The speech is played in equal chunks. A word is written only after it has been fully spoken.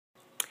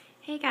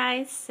Hey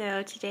guys,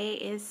 so today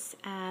is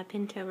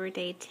Pintober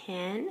day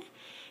 10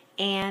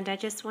 and I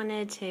just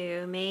wanted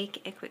to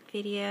make a quick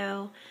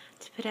video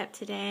to put up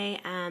today.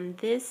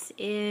 This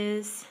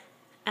is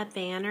a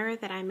banner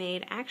that I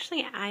made.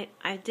 Actually,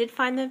 I did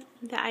find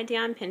the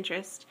idea on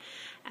Pinterest,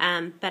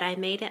 but I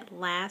made it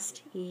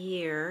last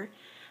year,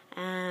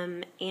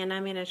 and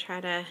I'm going to try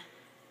to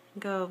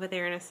go over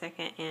there in a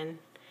second and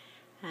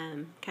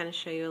kind of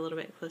show you a little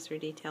bit closer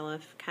detail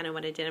of kind of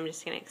what I did. I'm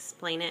just going to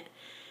explain it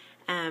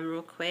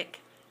real quick.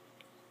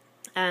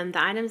 The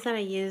items that I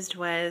used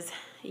was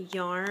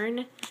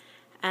yarn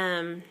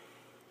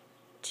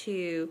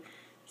to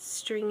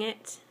string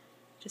it,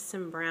 just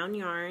some brown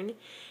yarn,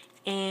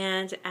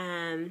 and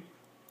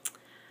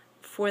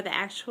for the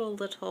actual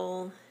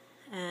little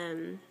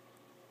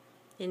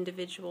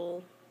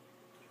individual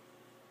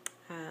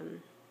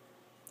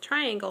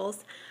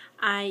triangles,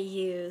 I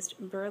used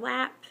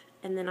burlap,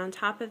 and then on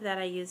top of that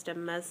I used a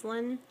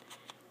muslin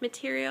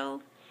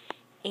material,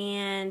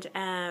 and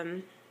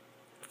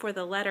for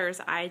the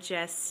letters I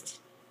just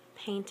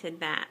painted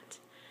that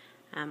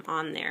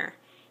on there.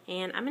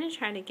 And I'm going to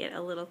try to get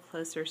a little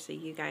closer so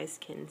you guys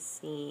can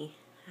see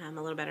a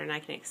little better, and I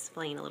can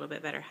explain a little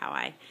bit better how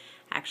I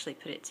actually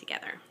put it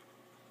together.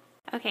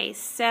 Okay,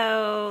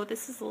 so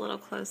this is a little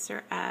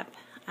closer up.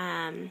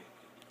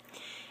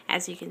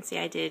 As you can see,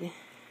 I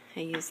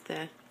used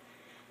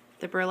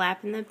the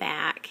burlap in the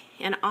back,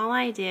 and all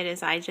I did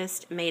is I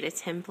just made a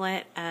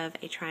template of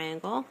a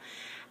triangle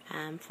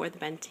for the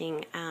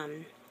bunting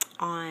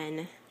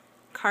on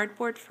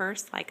cardboard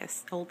first, like an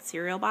old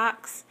cereal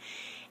box,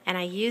 and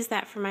I used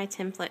that for my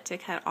template to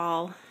cut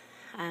all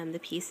the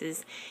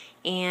pieces.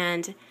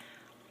 And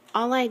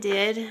all I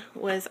did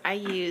was I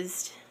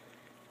used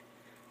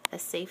a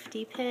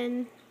safety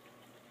pin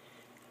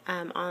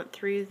on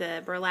through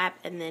the burlap,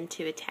 and then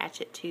to attach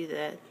it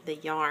to the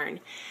yarn.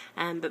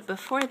 But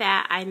before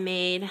that, I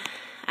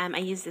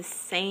used the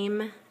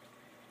same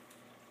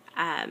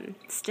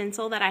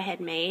stencil that I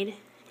had made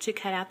to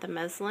cut out the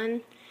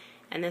muslin.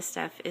 And this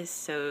stuff is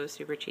so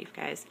super cheap,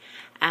 guys.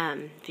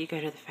 If you go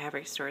to the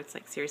fabric store, it's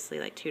like seriously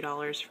like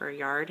 $2 for a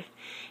yard.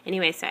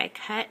 Anyway, so I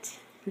cut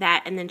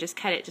that and then just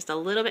cut it just a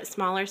little bit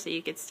smaller so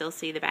you could still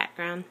see the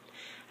background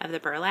of the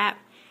burlap.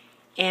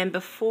 And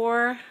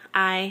before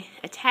I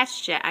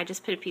attached it, I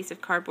just put a piece of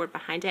cardboard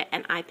behind it,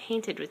 and I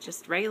painted with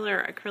just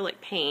regular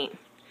acrylic paint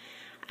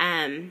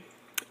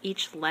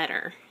each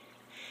letter,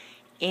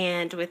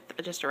 and with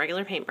just a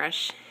regular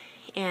paintbrush.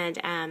 And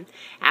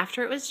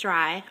after it was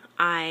dry,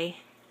 I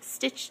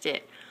stitched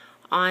it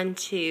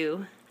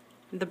onto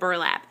the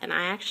burlap, and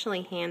I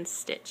actually hand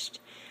stitched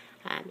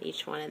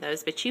each one of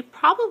those, but you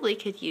probably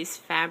could use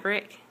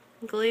fabric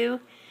glue,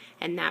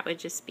 and that would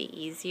just be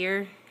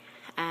easier,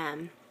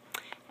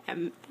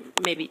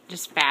 maybe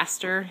just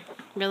faster,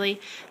 really.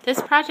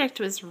 This project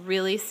was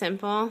really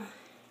simple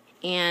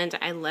and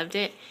I loved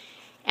it,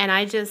 and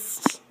I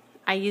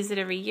use it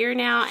every year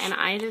now, and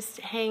I just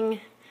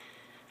hang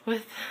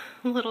with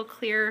little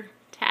clear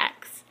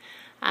tacks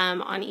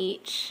on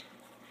each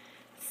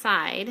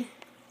side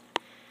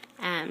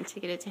to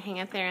get it to hang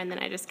up there, and then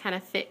I just kind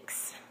of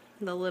fix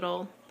the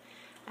little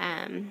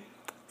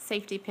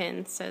safety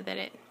pins so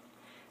that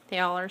they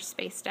all are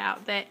spaced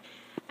out. But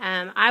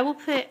I will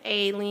put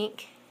a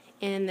link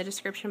in the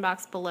description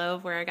box below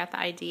of where I got the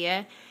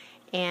idea,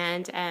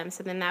 and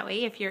so then that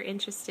way if you're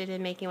interested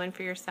in making one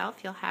for yourself,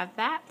 you'll have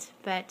that.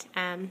 But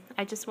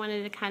I just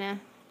wanted to kind of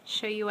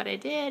show you what I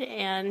did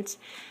and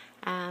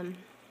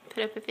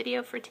put up a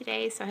video for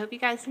today, so I hope you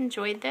guys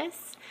enjoyed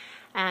this.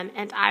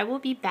 And I will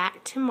be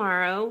back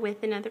tomorrow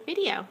with another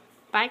video.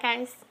 Bye,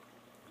 guys.